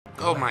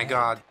Oh my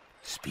god.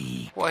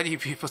 Speak. Why do you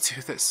people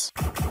do this?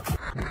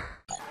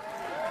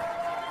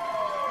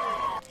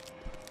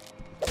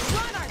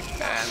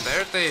 And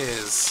there it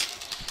is.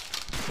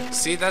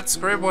 See, that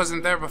scrib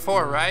wasn't there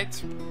before,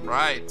 right?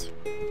 Right.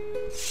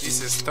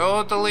 This is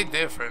totally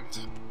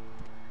different.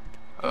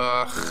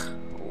 Ugh,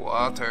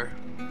 water.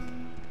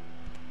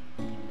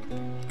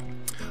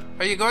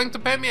 Are you going to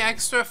pay me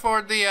extra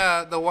for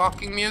the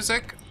walking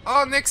music?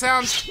 Oh, Nick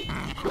sound!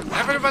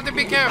 Everybody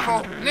be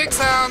careful! Nick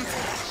sound!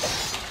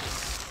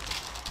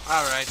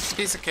 Alright,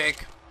 piece of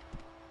cake.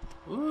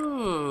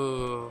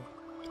 Ooh.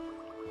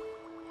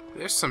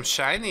 There's some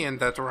shiny in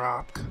that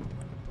rock.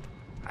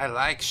 I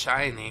like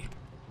shiny.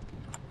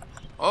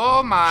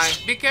 Oh my,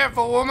 be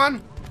careful,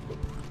 woman!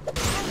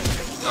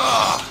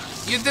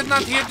 Oh, you did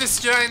not hear this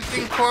giant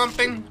thing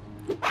clumping?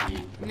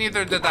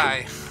 Neither did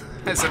I,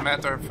 as a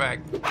matter of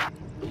fact.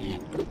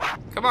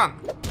 Come on,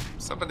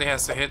 somebody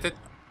has to hit it.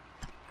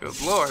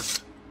 Good lord.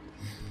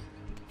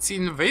 It's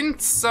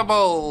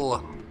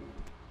invincible!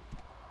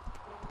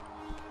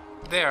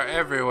 They are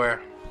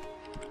everywhere.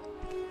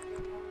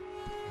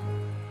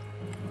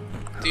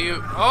 Do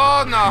you...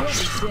 Oh no!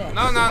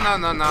 No, no, no,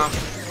 no, no.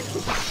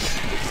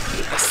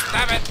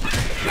 Stab it!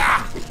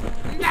 Nah!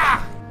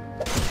 Nah!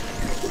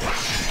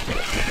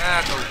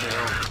 That'll do.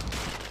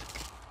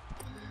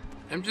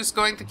 I'm just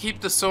going to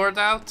keep the sword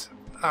out.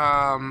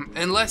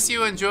 Unless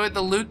you enjoy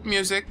the lute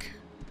music,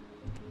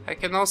 I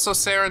can also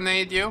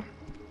serenade you.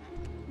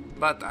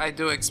 But I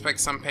do expect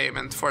some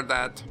payment for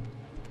that.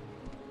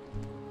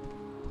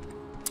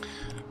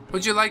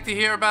 Would you like to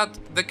hear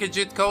about the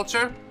Khajit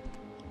culture?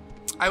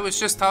 I was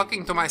just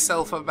talking to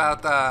myself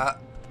about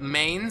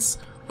mains,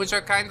 which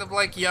are kind of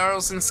like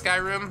Jarls in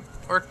Skyrim,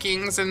 or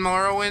Kings in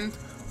Morrowind,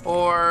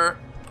 or...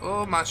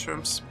 oh,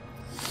 mushrooms.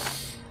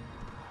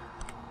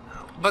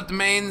 But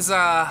mains,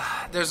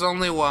 there's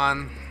only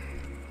one.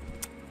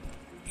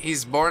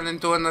 He's born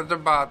into another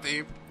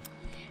body.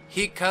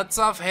 He cuts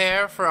off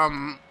hair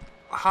from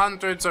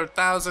hundreds or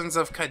thousands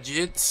of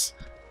Khajits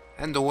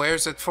and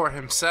wears it for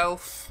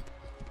himself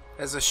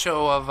as a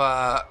show of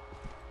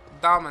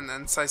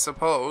dominance, I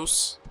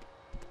suppose.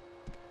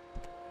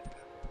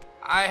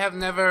 I have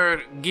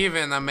never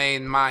given a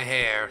main my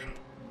hair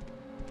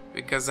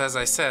because, as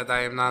I said,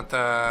 I am not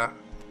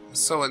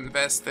so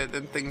invested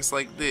in things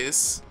like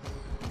this.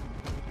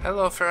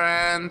 Hello,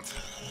 friend.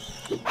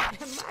 Am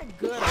I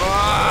good?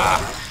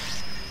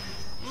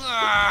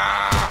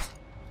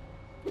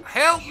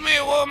 Help me,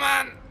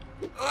 woman!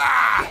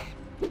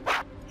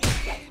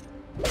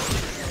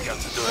 Got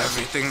to do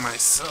everything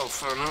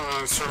myself. I know,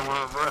 I'm sort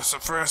of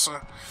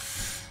fressa.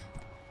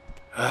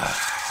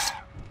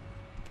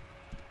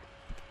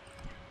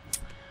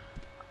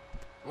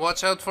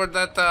 Watch out for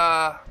that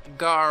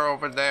gar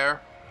over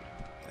there.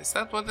 Is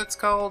that what it's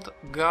called?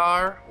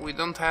 Gar? We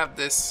don't have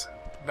this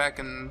back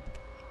in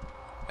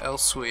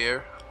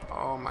Elsweyr.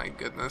 Oh my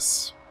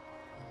goodness.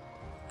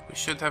 We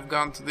should have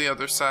gone to the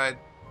other side.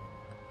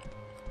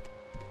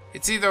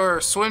 It's either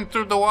swim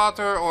through the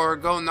water or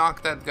go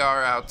knock that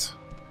gar out.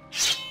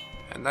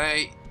 And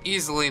I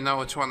easily know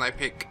which one I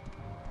pick.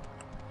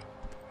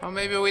 Well,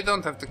 maybe we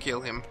don't have to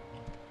kill him.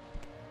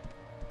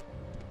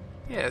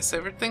 Yes,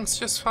 everything's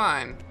just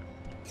fine.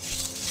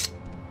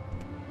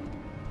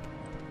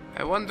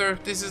 I wonder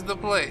if this is the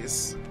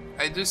place.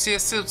 I do see a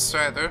silt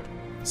strider,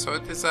 so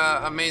it is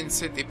a main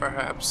city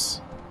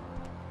perhaps.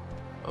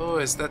 Oh,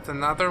 is that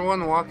another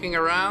one walking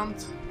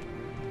around?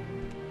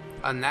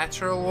 A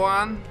natural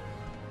one?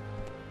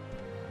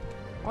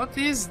 What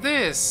is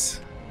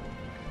this?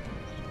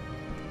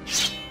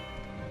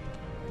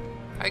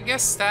 I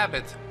guess stab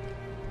it.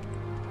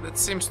 That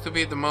seems to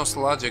be the most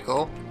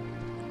logical.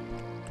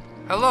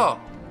 Hello.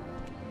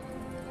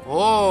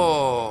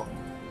 Oh.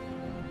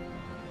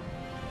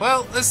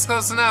 Well, this is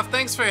close enough.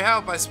 Thanks for your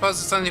help. I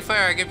suppose it's only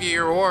fair I give you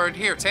your reward.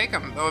 Here, take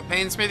them. Though it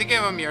pains me to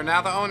give them, you're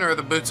now the owner of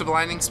the Boots of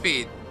Blinding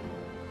Speed.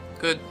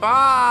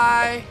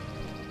 Goodbye.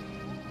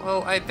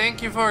 Well, I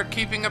thank you for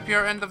keeping up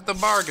your end of the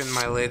bargain,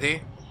 my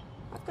lady.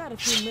 I've got a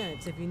few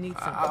minutes if you need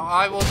something.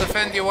 I will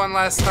defend you one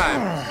last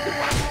time.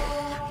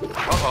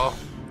 Uh-oh.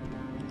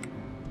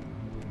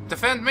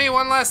 Defend me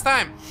one last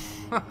time.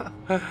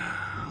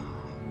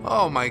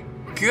 Oh my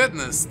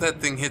goodness,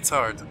 that thing hits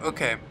hard.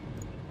 Okay.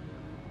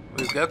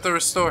 We've got to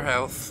restore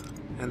health,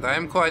 and I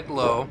am quite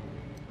low.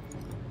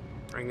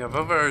 Ring of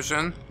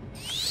Aversion.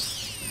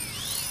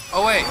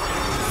 Oh wait!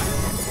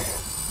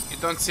 You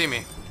don't see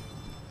me.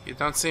 You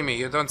don't see me,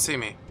 you don't see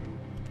me.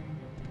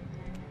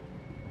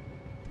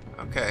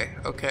 Okay,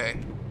 okay.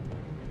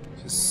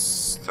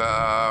 Just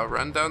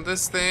run down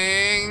this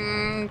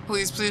thing.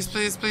 Please, please,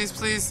 please, please,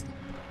 please.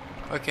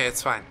 Okay,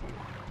 it's fine.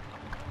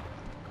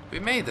 We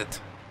made it.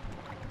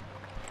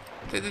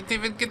 Didn't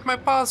even get my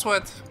paws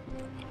wet.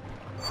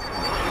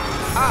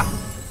 Ah!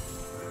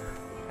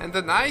 And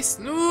a nice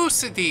new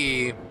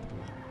city.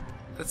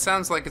 That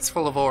sounds like it's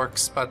full of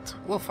orcs, but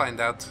we'll find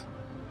out.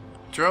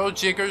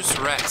 Drojigger's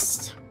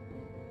Rest.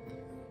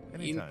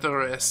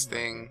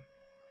 Interesting.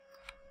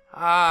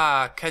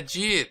 Ah,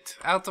 Khajit.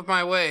 Out of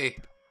my way.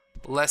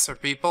 Lesser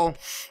people.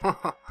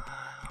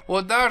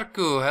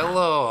 Wadarku,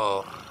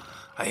 hello.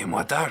 I am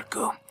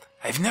Wadarku.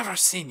 I've never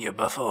seen you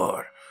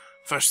before.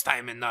 First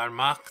time in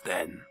Narmak,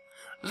 then.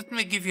 Let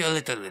me give you a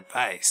little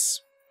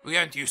advice. We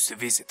aren't used to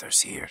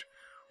visitors here.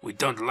 We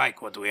don't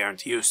like what we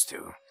aren't used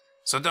to.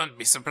 So don't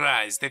be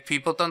surprised if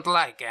people don't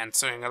like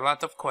answering a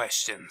lot of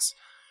questions.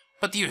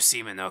 But you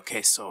seem an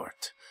okay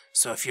sort.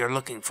 So if you're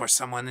looking for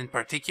someone in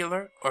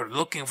particular, or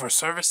looking for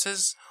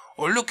services,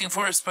 or looking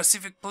for a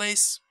specific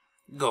place,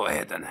 go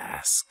ahead and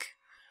ask.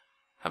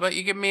 How about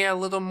you give me a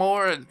little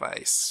more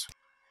advice?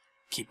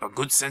 Keep a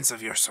good sense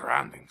of your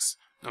surroundings.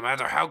 No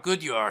matter how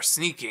good you are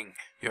sneaking,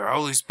 you're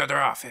always better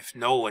off if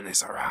no one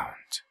is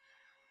around.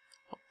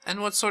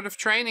 And what sort of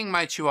training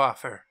might you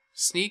offer?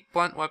 Sneak,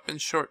 blunt weapon,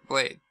 short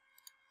blade.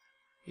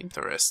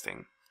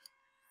 Interesting.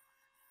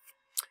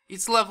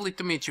 It's lovely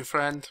to meet you,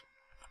 friend.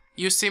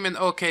 You seem an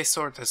okay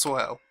sort as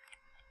well.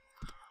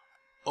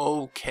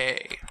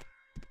 Okay.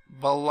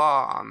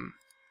 Balan.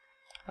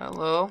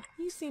 Hello.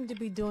 You seem to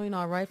be doing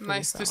all right for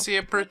Nice yourself. to see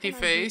a pretty What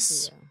can I do for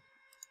face.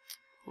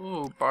 you?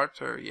 Ooh,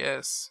 barter,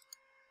 yes.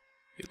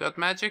 You got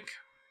magic?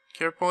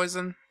 Cure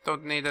poison?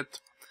 Don't need it.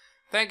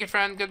 Thank you,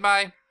 friend.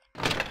 Goodbye.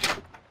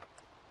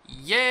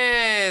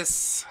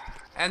 Yes!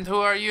 And who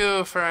are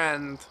you,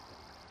 friend?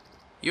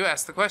 You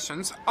ask the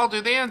questions, I'll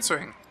do the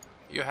answering.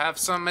 You have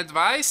some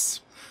advice?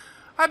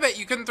 I bet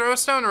you can throw a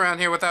stone around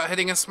here without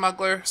hitting a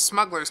smuggler.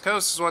 Smuggler's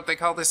Coast is what they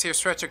call this here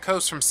stretch of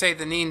coast from Say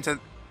the Neen to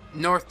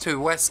north to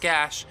West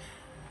Gash.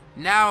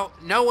 Now,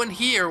 no one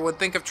here would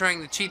think of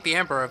trying to cheat the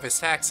Emperor of his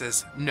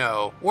taxes.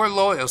 No, we're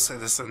loyal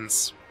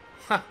citizens.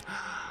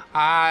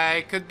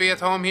 I could be at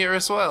home here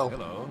as well.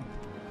 Hello.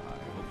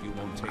 I hope you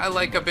won't take I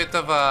like a bit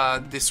of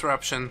a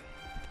disruption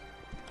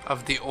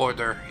of the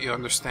order, you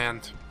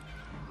understand.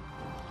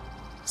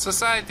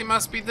 Society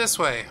must be this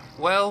way.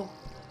 Well,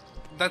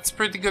 that's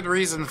pretty good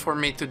reason for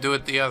me to do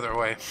it the other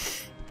way.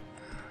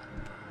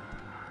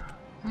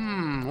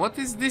 What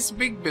is this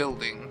big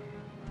building?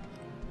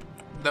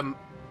 The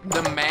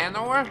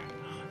manor?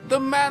 The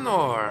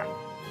manor!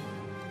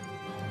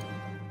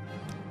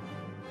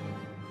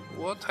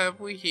 What have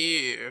we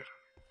here?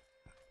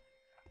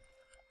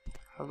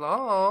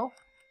 Hello?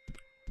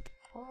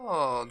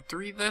 Oh,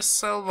 Drides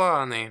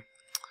Selvani.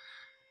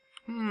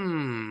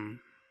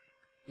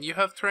 You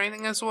have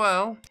training as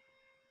well?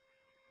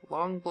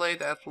 Long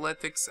blade,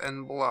 athletics,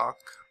 and block.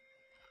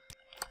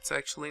 It's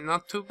actually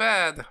not too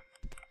bad.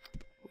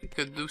 We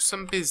could do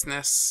some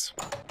business.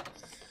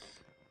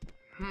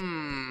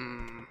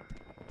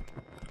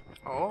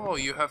 Oh,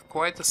 you have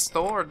quite a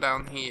store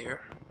down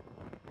here.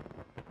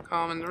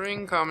 Common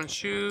ring, common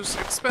shoes,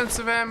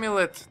 expensive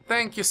amulet.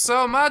 Thank you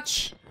so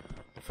much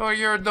for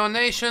your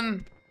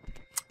donation.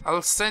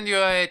 I'll send you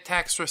a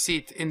tax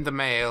receipt in the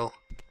mail.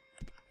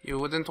 You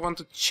wouldn't want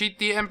to cheat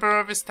the Emperor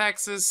of his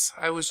taxes.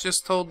 I was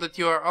just told that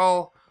you are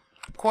all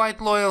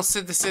quite loyal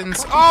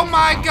citizens. Oh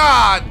my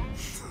god!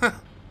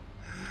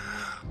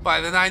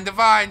 By the 9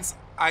 divines,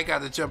 I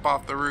gotta jump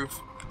off the roof.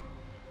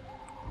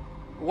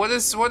 What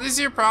is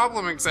your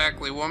problem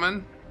exactly,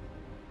 woman?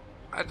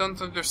 I don't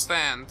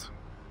understand.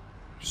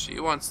 She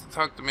wants to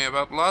talk to me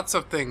about lots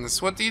of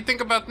things. What do you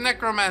think about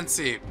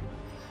necromancy?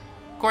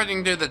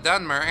 According to the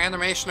Dunmer,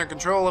 animation or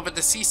control of a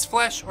deceased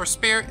flesh or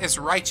spirit is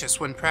righteous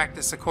when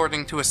practiced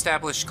according to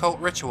established cult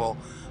ritual,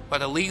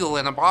 but illegal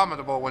and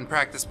abominable when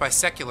practiced by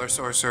secular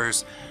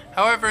sorcerers.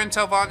 However, in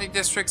Telvanni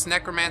districts,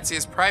 necromancy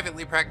is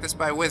privately practiced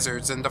by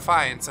wizards in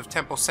defiance of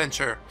temple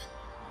censure.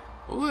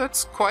 Ooh,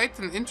 that's quite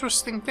an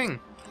interesting thing.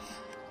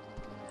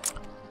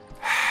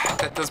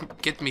 That does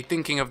get me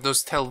thinking of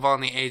those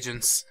Telvanni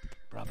agents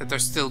that are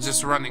still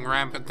just running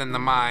rampant in the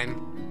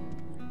mine.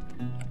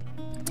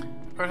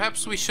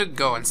 Perhaps we should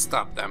go and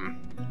stop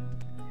them.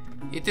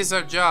 It is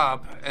our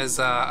job as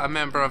a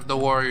member of the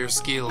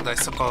Warriors Guild, I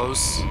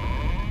suppose.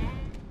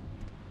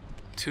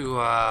 To,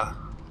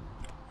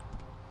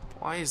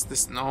 why is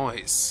this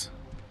noise?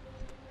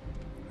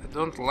 I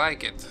don't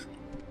like it.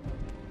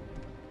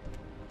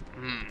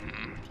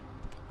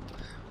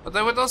 But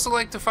I would also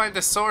like to find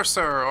a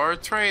sorcerer or a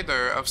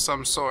trader of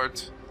some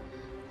sort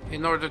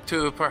in order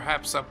to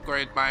perhaps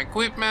upgrade my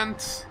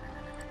equipment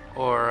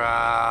or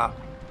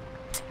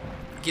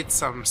get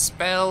some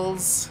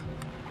spells.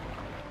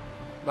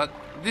 But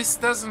this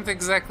doesn't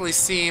exactly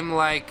seem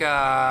like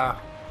the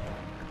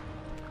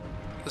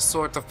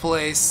sort of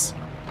place.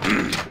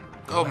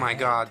 Oh my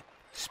god.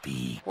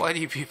 Speak. Why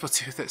do you people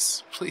do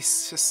this?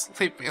 Please just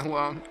leave me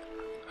alone.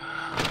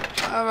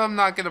 I'm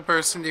not gonna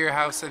burst into your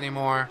house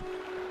anymore.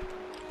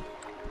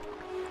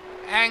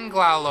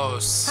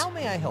 Anglalos. How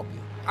may I help you?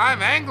 I'm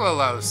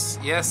Anglalos.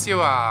 Yes,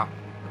 you are.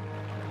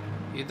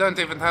 You don't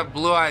even have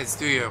blue eyes,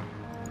 do you?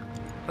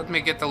 Let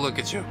me get a look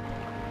at you.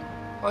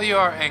 Well, you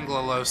are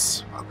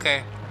Anglalos.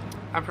 Okay.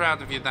 I'm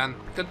proud of you then.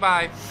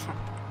 Goodbye.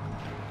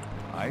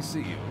 I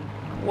see you.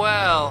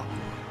 Well,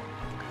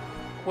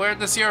 where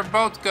does your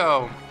boat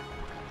go?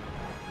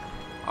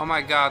 Oh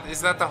my god,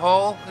 is that the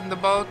hole in the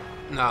boat?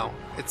 No,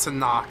 it's a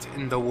knot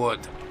in the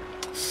wood.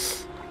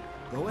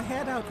 Go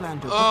ahead,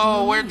 Outlander.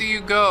 Oh, where do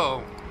you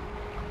go?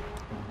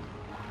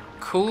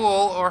 Cool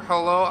or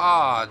hello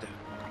odd?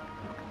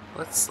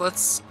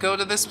 Let's go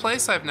to this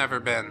place I've never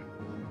been.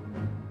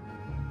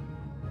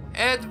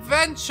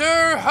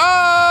 Adventure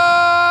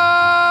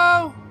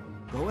ho!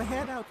 Go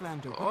ahead,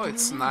 Outlander. What Oh, do you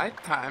it's need?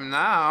 nighttime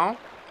now.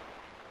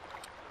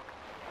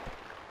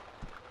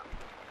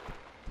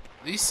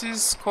 This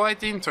is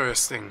quite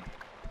interesting.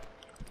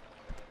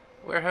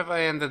 Where have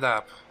I ended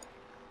up?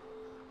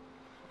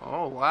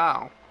 Oh,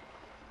 wow.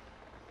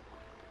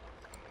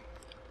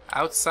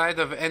 Outside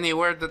of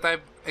anywhere that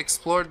I've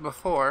explored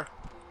before.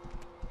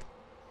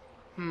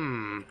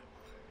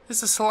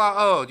 This is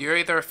Salah. You're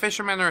either a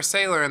fisherman or a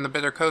sailor in the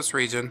Bitter Coast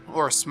region,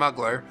 or a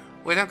smuggler.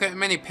 We don't get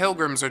many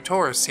pilgrims or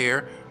tourists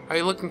here. Are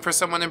you looking for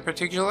someone in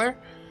particular?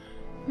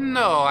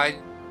 No, I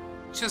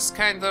just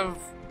kind of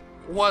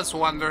was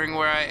wondering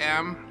where I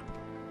am.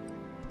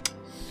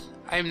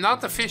 I'm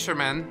not a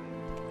fisherman.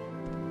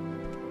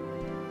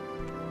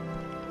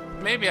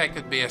 Maybe I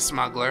could be a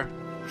smuggler.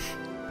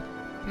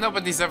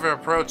 Nobody's ever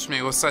approached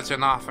me with such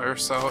an offer,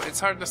 so it's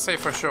hard to say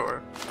for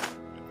sure.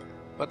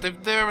 But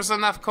if there was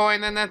enough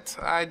coin in it,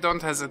 I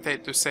don't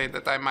hesitate to say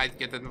that I might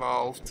get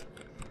involved.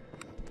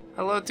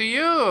 Hello to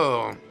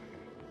you!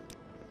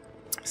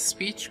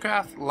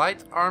 Speechcraft,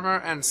 light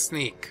armor, and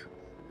sneak.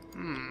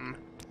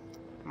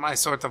 My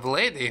sort of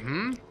lady,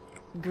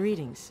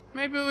 Greetings.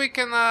 Maybe we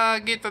can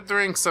get a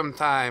drink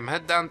sometime.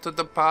 Head down to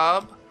the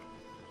pub.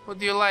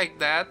 Would you like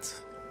that?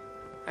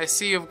 I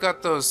see you've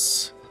got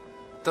those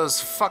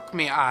fuck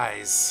me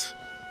eyes,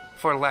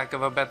 for lack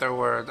of a better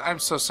word. I'm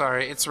so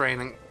sorry, it's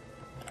raining.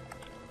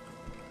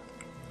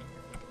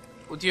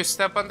 Would you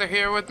step under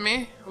here with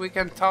me? We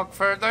can talk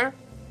further?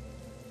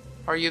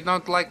 Or you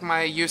don't like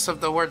my use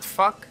of the word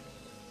fuck?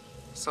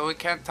 So we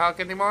can't talk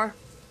anymore?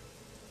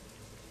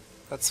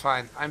 That's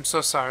fine. I'm so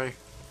sorry.